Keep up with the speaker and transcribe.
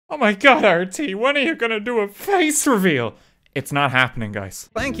Oh my god, RT, when are you gonna do a face reveal? It's not happening, guys.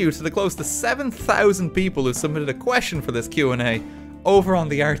 Thank you to the close to 7,000 people who submitted a question for this Q&A over on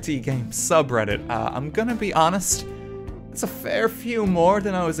the RTGame subreddit. I'm gonna be honest, it's a fair few more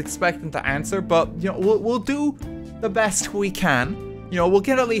than I was expecting to answer, but, you know, we'll do the best we can. You know, we'll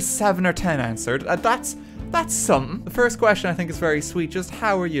get at least 7 or 10 answered. That's something. The first question I think is very sweet. Just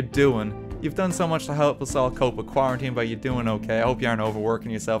how are you doing? You've done so much to help us all cope with quarantine, but you're doing okay. I hope you aren't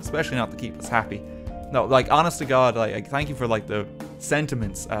overworking yourself, especially not to keep us happy. No, like, honest to God, like, thank you for, like, the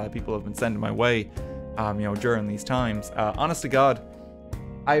sentiments people have been sending my way, you know, during these times. Honest to God,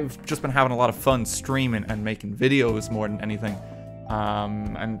 I've just been having a lot of fun streaming and making videos more than anything.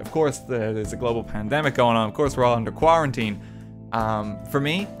 And, of course, there's a global pandemic going on. Of course, we're all under quarantine. For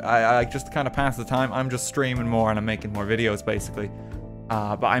me, I just to kind of pass the time, I'm just streaming more and I'm making more videos, basically.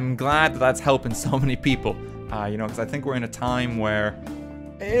 But I'm glad that that's helping so many people, you know, because I think we're in a time where,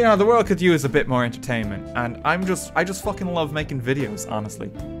 you know, the world could use a bit more entertainment, and I just fucking love making videos, honestly.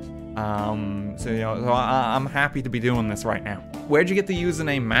 So, you know, I'm happy to be doing this right now. Where'd you get the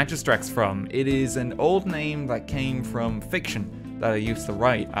username Magistrex from? It is an old name that came from fiction that I used to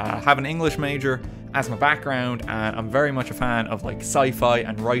write. I have an English major as my background, and I'm very much a fan of, like, sci-fi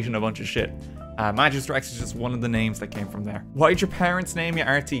and writing a bunch of shit. Magistrex is just one of the names that came from there. Why'd your parents name you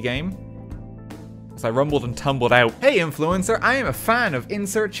RTGame? Because I rumbled and tumbled out. Hey influencer, I am a fan of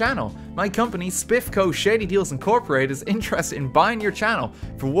Insert Channel. My company, Spiffco Shady Deals Incorporated, is interested in buying your channel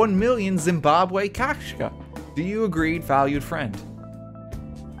for 1 million Zimbabwe kashka. Do you agree, valued friend?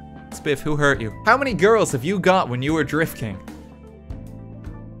 Spiff, who hurt you? How many girls have you got when you were Drift King?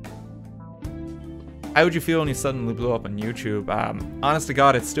 How would you feel when you suddenly blew up on YouTube? Honest to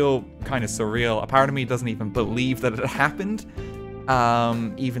God, it's still kind of surreal. A part of me doesn't even believe that it happened,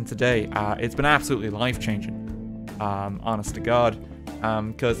 even today. It's been absolutely life-changing, honest to God.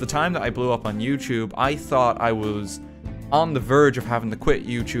 Because the time that I blew up on YouTube, I thought I was on the verge of having to quit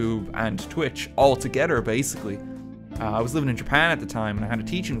YouTube and Twitch altogether, basically. I was living in Japan at the time, and I had a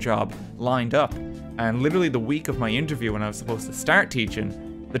teaching job lined up. And literally the week of my interview when I was supposed to start teaching,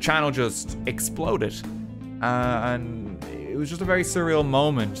 the channel just exploded, and it was just a very surreal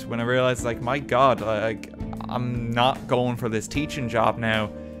moment when I realized, like, my God, like, I'm not going for this teaching job now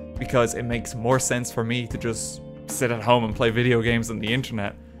because it makes more sense for me to just sit at home and play video games on the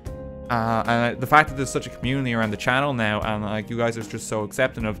internet. And the fact that there's such a community around the channel now, and like you guys are just so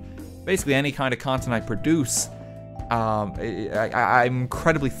accepting of basically any kind of content I produce, I'm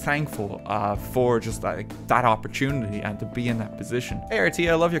incredibly thankful for just that opportunity and to be in that position. Hey RT,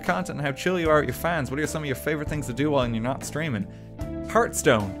 I love your content and how chill you are with your fans. What are some of your favorite things to do while you're not streaming?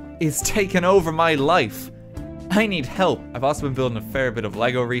 Hearthstone is taking over my life. I need help. I've also been building a fair bit of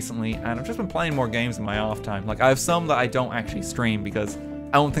Lego recently, and I've just been playing more games in my off time. Like, I have some that I don't actually stream because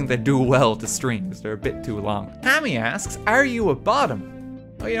I don't think they do well to stream because they're a bit too long. Hammy asks, are you a bottom?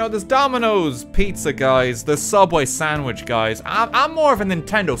 Oh, you know, there's Domino's pizza guys, there's Subway sandwich guys. I'm more of a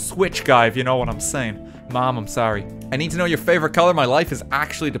Nintendo Switch guy, if you know what I'm saying. Mom, I'm sorry. I need to know your favorite color. My life is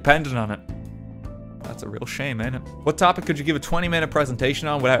actually dependent on it. That's a real shame, ain't it? What topic could you give a 20-minute presentation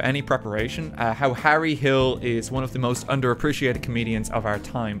on without any preparation? How Harry Hill is one of the most underappreciated comedians of our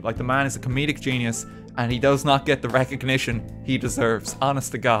time. Like, the man is a comedic genius, and he does not get the recognition he deserves,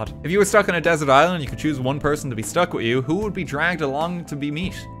 honest to God. If you were stuck on a desert island and you could choose one person to be stuck with you, who would be dragged along to be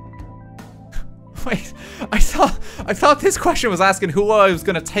meat? Wait, I thought this question was asking who I was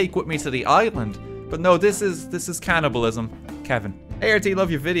gonna take with me to the island. But no, this is cannibalism. Kevin. Hey RT,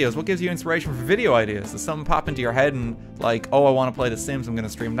 love your videos. What gives you inspiration for video ideas? Does something pop into your head and like, oh, I want to play The Sims, I'm gonna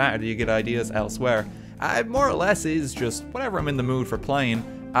stream that, or do you get ideas elsewhere? More or less is just whatever I'm in the mood for playing.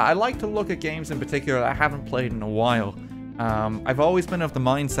 I like to look at games in particular that I haven't played in a while. I've always been of the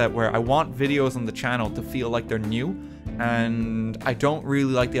mindset where I want videos on the channel to feel like they're new, and I don't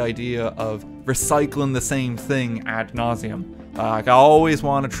really like the idea of recycling the same thing ad nauseum. Like, I always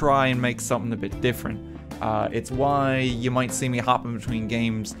want to try and make something a bit different. It's why you might see me hopping between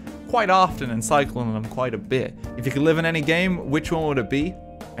games quite often and cycling them quite a bit. If you could live in any game, which one would it be?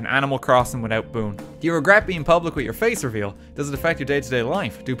 An Animal Crossing without Boone. Do you regret being public with your face reveal? Does it affect your day-to-day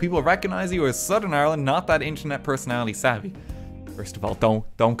life? Do people recognize you as Southern Ireland, not that internet personality savvy? First of all,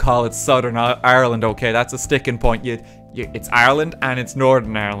 don't call it Southern Ireland, okay? That's a sticking point. It's Ireland and it's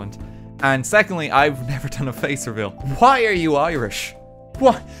Northern Ireland. And secondly, I've never done a face reveal. Why are you Irish?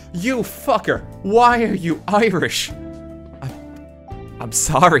 What? You fucker! Why are you Irish? I'm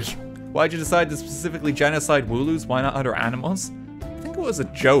sorry. Why'd you decide to specifically genocide Wooloos? Why not other animals? I think it was a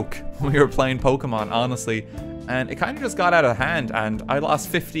joke when we were playing Pokemon, honestly. and it kind of just got out of hand, and I lost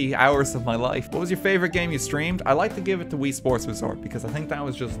 50 hours of my life. What was your favorite game you streamed? I like to give it to Wii Sports Resort because I think that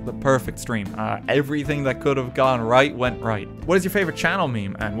was just the perfect stream. Everything that could have gone right went right. What is your favorite channel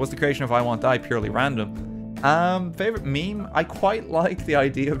meme, and was the creation of I Want Die purely random? Favorite meme? I quite like the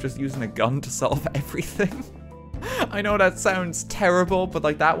idea of just using a gun to solve everything. I know that sounds terrible, but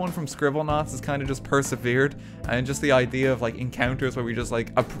like that one from Scribblenauts is kind of just persevered, and just the idea of like encounters where we just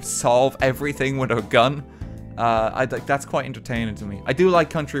like solve everything with a gun. That's quite entertaining to me. I do like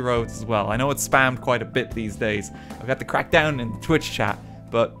Country Roads as well. I know it's spammed quite a bit these days. I've got to crack down in the Twitch chat,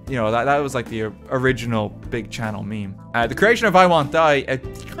 but you know, that was like the original big channel meme. The creation of I Want Die,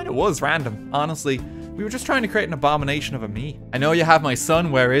 it kind of was random, honestly. We were just trying to create an abomination of a me. I know you have my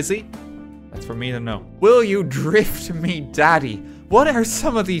son, where is he? That's for me to know. Will you drift me, daddy? What are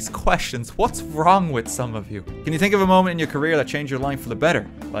some of these questions? What's wrong with some of you? Can you think of a moment in your career that changed your life for the better?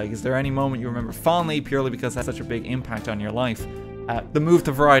 Like, is there any moment you remember fondly purely because it had such a big impact on your life? The move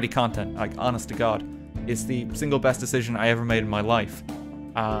to variety content, like, honest to God, is the single best decision I ever made in my life.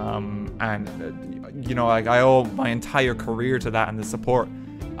 You know, like, I owe my entire career to that and the support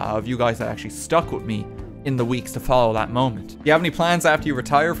of you guys that actually stuck with me in the weeks to follow that moment. Do you have any plans after you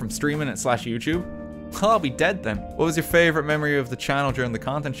retire from streaming / YouTube? Well, I'll be dead then. What was your favorite memory of the channel during the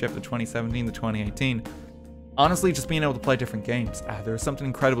content shift of 2017 to 2018? Honestly, just being able to play different games. There's something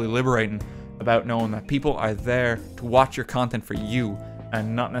incredibly liberating about knowing that people are there to watch your content for you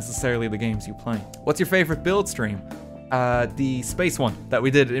and not necessarily the games you play. What's your favorite build stream? The space one that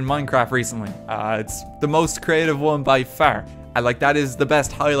we did in Minecraft recently. It's the most creative one by far. That is the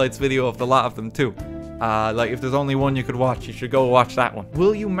best highlights video of the lot of them too. Like, if there's only one you could watch, you should go watch that one.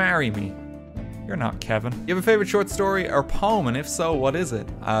 Will you marry me? You're not Kevin. You have a favorite short story or poem, and if so, what is it?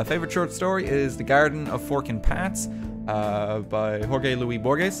 Favorite short story is The Garden of Forking Paths by Jorge Luis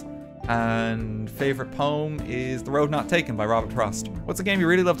Borges. And favorite poem is The Road Not Taken by Robert Frost. What's a game you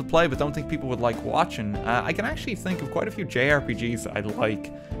really love to play but don't think people would like watching? I can actually think of quite a few JRPGs that I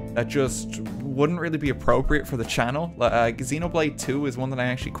like that just wouldn't really be appropriate for the channel. Xenoblade 2 is one that I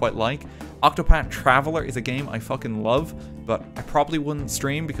actually quite like. Octopath Traveler is a game I fucking love, but I probably wouldn't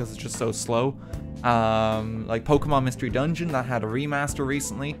stream because it's just so slow. Like Pokemon Mystery Dungeon that had a remaster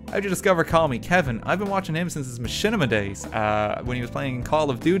recently. How'd you discover Call Me Kevin? I've been watching him since his machinima days, when he was playing Call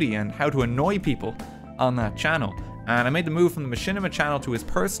of Duty and how to annoy people on that channel. And I made the move from the machinima channel to his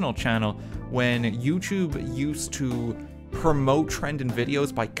personal channel when YouTube used to promote trending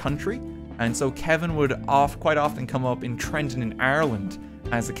videos by country, and so Kevin would quite often come up in trending in Ireland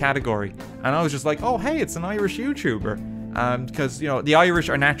as a category, and I was just like, oh hey, it's an Irish YouTuber, because you know the Irish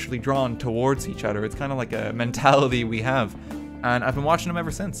are naturally drawn towards each other. It's kind of like a mentality we have, and I've been watching them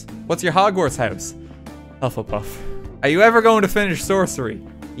ever since. What's your Hogwarts house? Hufflepuff. Are you ever going to finish Sorcery?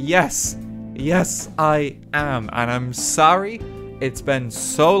 Yes I am, and I'm sorry it's been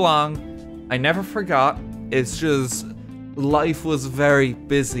so long. I never forgot. It's just life was very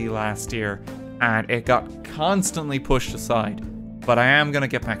busy last year and it got constantly pushed aside, but I am gonna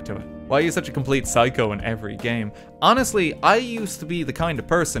get back to it. Why are you such a complete psycho in every game? Honestly, I used to be the kind of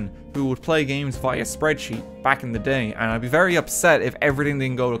person who would play games via spreadsheet back in the day, and I'd be very upset if everything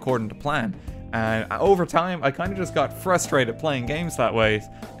didn't go according to plan. And over time, I kind of just got frustrated playing games that way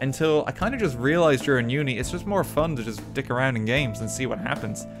until I kind of just realized during uni it's just more fun to just dick around in games and see what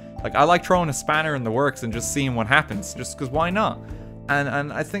happens. Like, I like throwing a spanner in the works and just seeing what happens, just because why not?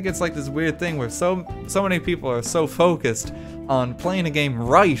 And I think it's like this weird thing where so many people are so focused on playing a game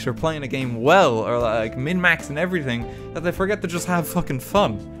right or playing a game well or like min-maxing everything that they forget to just have fucking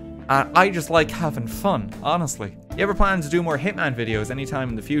fun. I just like having fun, honestly. You ever plan to do more Hitman videos anytime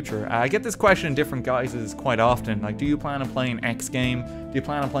in the future? I get this question in different guises quite often. Like, do you plan on playing X game? Do you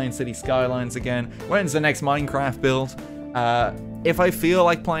plan on playing City Skylines again? When's the next Minecraft build? If I feel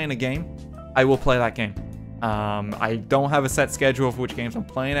like playing a game, I will play that game. I don't have a set schedule for which games I'm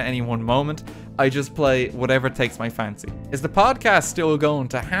playing at any one moment. I just play whatever takes my fancy. Is the podcast still going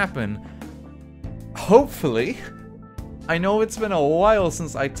to happen? Hopefully. I know it's been a while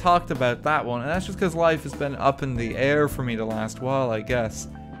since I talked about that one, and that's just because life has been up in the air for me the last while, I guess.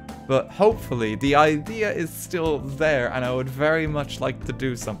 But hopefully, the idea is still there, and I would very much like to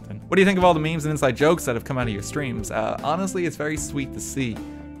do something. What do you think of all the memes and inside jokes that have come out of your streams? Honestly, it's very sweet to see.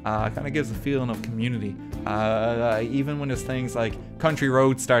 It kind of gives a feeling of community. Even when there's things like Country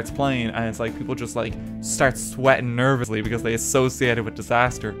Road starts playing, and it's like people just like start sweating nervously because they associate it with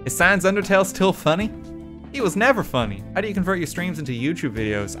disaster. Is Sans Undertale still funny? He was never funny. How do you convert your streams into YouTube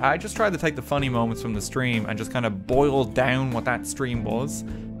videos? I just tried to take the funny moments from the stream and just kind of boil down what that stream was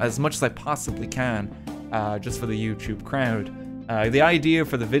as much as I possibly can, just for the YouTube crowd. The idea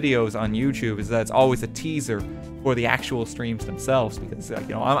for the videos on YouTube is that it's always a teaser for the actual streams themselves, because you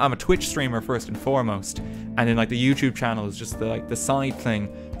know, I'm a Twitch streamer first and foremost, and then like the YouTube channel is just the side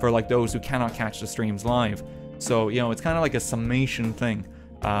thing for like those who cannot catch the streams live. So you know, it's kind of like a summation thing,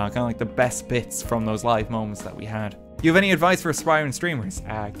 kind of like the best bits from those live moments that we had. Do you have any advice for aspiring streamers?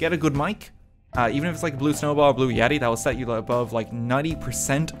 Get a good mic. Even if it's like a Blue Snowball or Blue Yeti, that will set you above like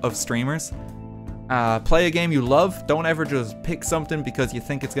 90% of streamers. Play a game you love. Don't ever just pick something because you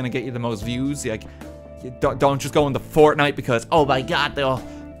think it's gonna get you the most views. Like, don't just go into Fortnite because, oh my god,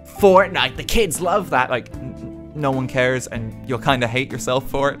 Fortnite, the kids love that. Like, no one cares, and you'll kind of hate yourself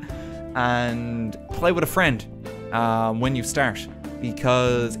for it. And play with a friend when you start,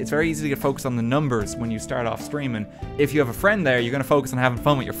 because it's very easy to get focused on the numbers when you start off streaming. If you have a friend there, you're gonna focus on having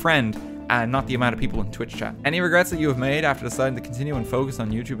fun with your friend and not the amount of people in Twitch chat. Any regrets that you have made after deciding to continue and focus on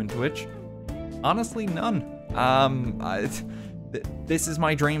YouTube and Twitch? Honestly, none. This is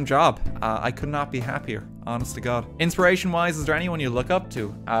my dream job. I could not be happier, honest to God. Inspiration-wise, is there anyone you look up to?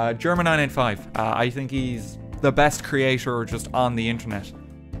 German985. I think he's the best creator just on the internet,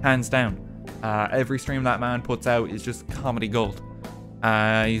 hands down. Every stream that man puts out is just comedy gold.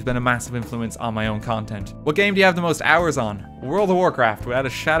 He's been a massive influence on my own content. What game do you have the most hours on? World of Warcraft, without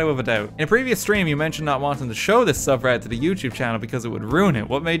a shadow of a doubt. In a previous stream, you mentioned not wanting to show this subreddit to the YouTube channel because it would ruin it.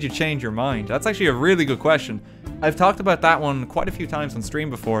 What made you change your mind? That's actually a really good question. I've talked about that one quite a few times on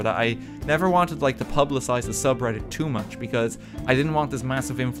stream before, that I never wanted like to publicize the subreddit too much because I didn't want this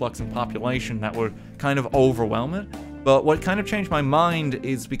massive influx in population that would kind of overwhelm it. But what kind of changed my mind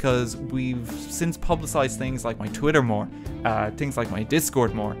is because we've since publicized things like my Twitter more, things like my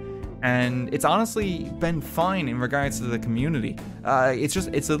Discord more, and it's honestly been fine in regards to the community. It's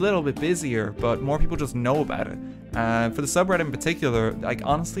a little bit busier, but more people just know about it. For the subreddit in particular, like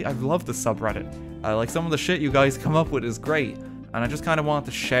honestly, I love the subreddit. Like some of the shit you guys come up with is great, and I just kind of want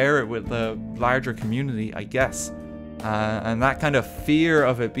to share it with the larger community, I guess. And that kind of fear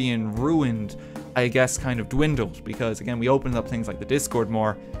of it being ruined, I guess, kind of dwindled, because again, we opened up things like the Discord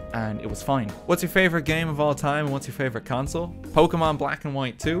more and it was fine. What's your favorite game of all time and what's your favorite console? Pokemon Black and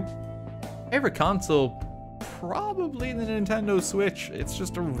White 2. Favorite console? Probably the Nintendo Switch. It's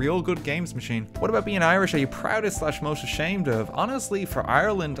just a real good games machine. What about being Irish? Are you proudest / most ashamed of? Honestly, for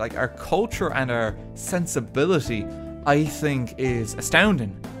Ireland, like our culture and our sensibility, I think is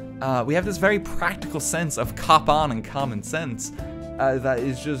astounding. We have this very practical sense of cop on and common sense. That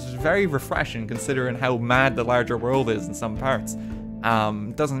is just very refreshing considering how mad the larger world is in some parts.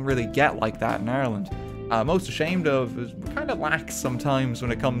 Doesn't really get like that in Ireland. Most ashamed of is we're kind of lax sometimes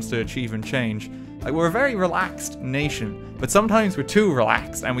when it comes to achieving change. Like, we're a very relaxed nation, but sometimes we're too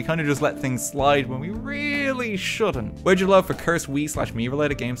relaxed and we kind of just let things slide when we really shouldn't. Where'd your love for cursed Wii / me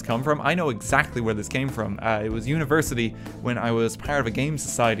related games come from? I know exactly where this came from. It was university when I was part of a game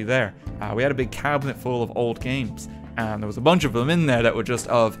society there. We had a big cabinet full of old games, and there was a bunch of them in there that were just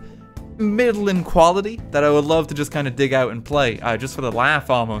of middling quality that I would love to just kind of dig out and play, just for the laugh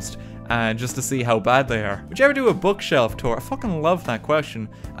almost, just to see how bad they are. Would you ever do a bookshelf tour? I fucking love that question.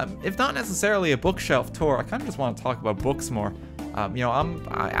 If not necessarily a bookshelf tour, I kind of just want to talk about books more. You know,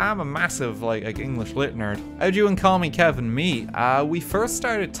 I'm a massive like English lit nerd. How'd you and Call Me Kevin meet? We first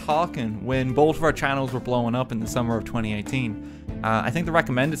started talking when both of our channels were blowing up in the summer of 2018. I think the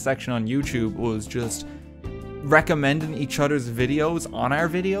recommended section on YouTube was just recommending each other's videos on our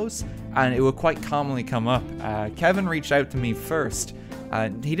videos, and it would quite commonly come up. Kevin reached out to me first.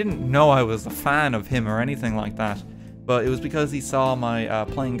 He didn't know I was a fan of him or anything like that, but it was because he saw my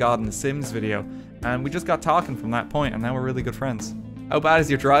Playing God in the Sims video, and we just got talking from that point, and now we're really good friends. How bad is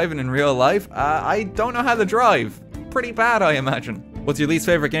your driving in real life? I don't know how to drive. Pretty bad, I imagine. What's your least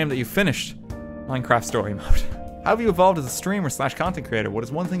favorite game that you finished? Minecraft Story Mode. How have you evolved as a streamer / content creator? What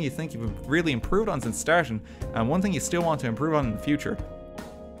is one thing you think you've really improved on since starting, and one thing you still want to improve on in the future?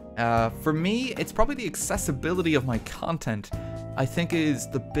 For me, it's probably the accessibility of my content, I think, is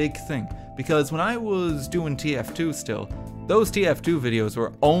the big thing. Because when I was doing TF2 still, those TF2 videos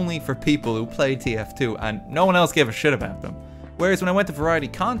were only for people who played TF2 and no one else gave a shit about them. Whereas when I went to variety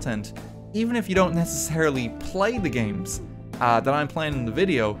content, even if you don't necessarily play the games that I'm playing in the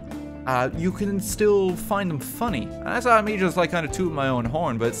video, you can still find them funny. And that's not me just like kind of tooting my own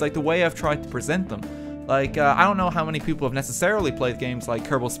horn, but it's like the way I've tried to present them. Like, I don't know how many people have necessarily played games like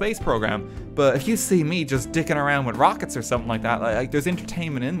Kerbal Space Program, but if you see me just dicking around with rockets or something like that, like there's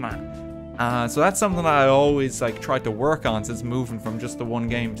entertainment in that. So that's something that I always like tried to work on since moving from just the one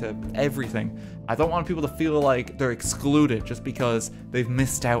game to everything. I don't want people to feel like they're excluded just because they've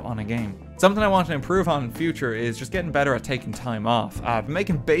missed out on a game. Something I want to improve on in future is just getting better at taking time off. I've been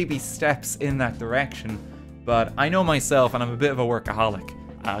making baby steps in that direction, But I know myself, and I'm a bit of a workaholic,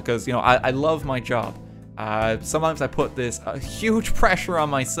 because, you know, I love my job. Sometimes I put this huge pressure on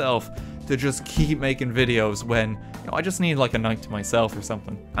myself to just keep making videos when, you know, I just need like a night to myself or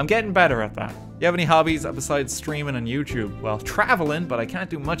something. I'm getting better at that. You have any hobbies besides streaming and YouTube? Well, traveling, but I can't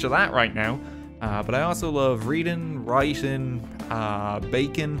do much of that right now. But I also love reading, writing,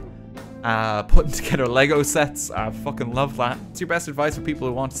 baking, putting together Lego sets. I fucking love that. What's your best advice for people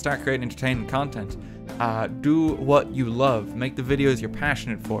who want to start creating entertaining content? Do what you love. Make the videos you're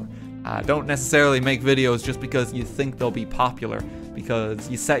passionate for. Don't necessarily make videos just because you think they'll be popular, because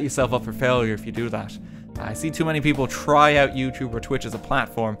you set yourself up for failure if you do that. I see too many people try out YouTube or Twitch as a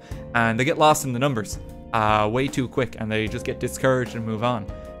platform, and they get lost in the numbers way too quick, and they just get discouraged and move on.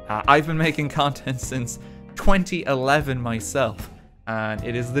 I've been making content since 2011 myself, and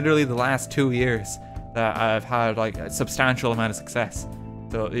it is literally the last 2 years that I've had like a substantial amount of success.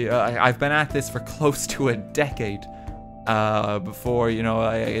 So I've been at this for close to a decade before, you know,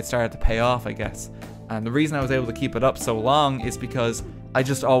 it started to pay off, I guess. And the reason I was able to keep it up so long is because I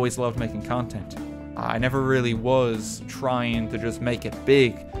just always loved making content. I never really was trying to just make it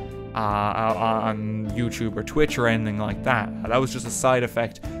big on YouTube or Twitch or anything like that. That was just a side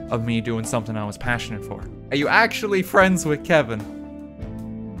effect of me doing something I was passionate for. Are you actually friends with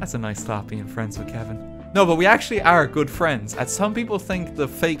Kevin? That's a nice thought, being friends with Kevin. No, but we actually are good friends. And some people think the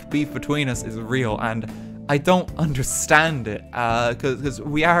fake beef between us is real, and I don't understand it, because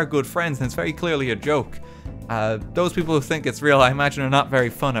we are good friends and it's very clearly a joke. Those people who think it's real, I imagine, are not very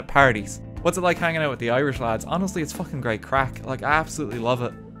fun at parties. What's it like hanging out with the Irish lads? Honestly, it's fucking great crack. Like, I absolutely love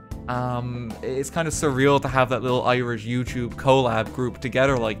it. It's kind of surreal to have that little Irish YouTube collab group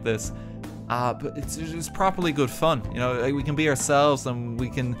together like this. But it's properly good fun. You know, we can be ourselves and we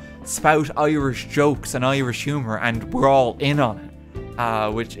can spout Irish jokes and Irish humor, and we're all in on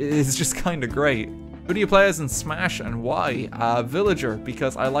it, which is just kind of great. Who do you play as in Smash and why? Villager,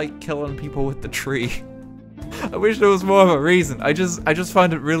 because I like killing people with the tree. I wish there was more of a reason. I just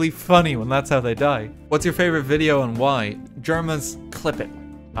find it really funny when that's how they die. What's your favorite video and why? Jerma's Clip It,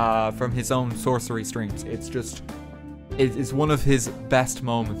 from his own sorcery streams. It's one of his best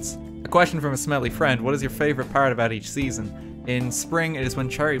moments. A question from a smelly friend. What is your favorite part about each season? In spring, it is when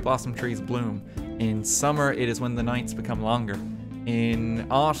cherry blossom trees bloom. In summer, it is when the nights become longer. In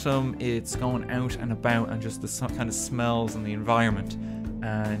autumn, it's going out and about and just the kind of smells and the environment.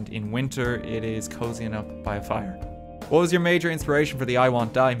 And in winter, it is cozying up by a fire. What was your major inspiration for the I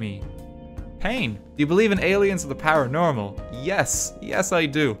Won't Die me? Pain. Do you believe in aliens or the paranormal? Yes. Yes, I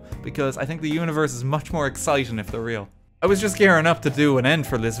do. Because I think the universe is much more exciting if they're real. I was just gearing up to do an end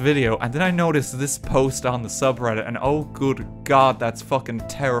for this video, and then I noticed this post on the subreddit, and oh good god, that's fucking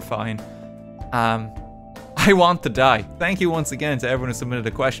terrifying. I want to die. Thank you once again to everyone who submitted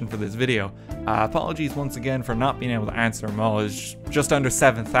a question for this video. Apologies once again for not being able to answer them all. There's just under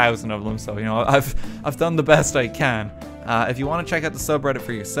 7,000 of them, so you know, I've done the best I can. If you want to check out the subreddit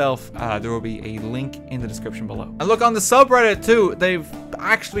for yourself, there will be a link in the description below. And look, on the subreddit too, they've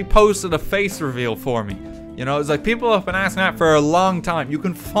actually posted a face reveal for me. You know, it's like people have been asking that for a long time. You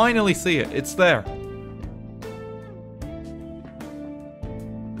can finally see it. It's there.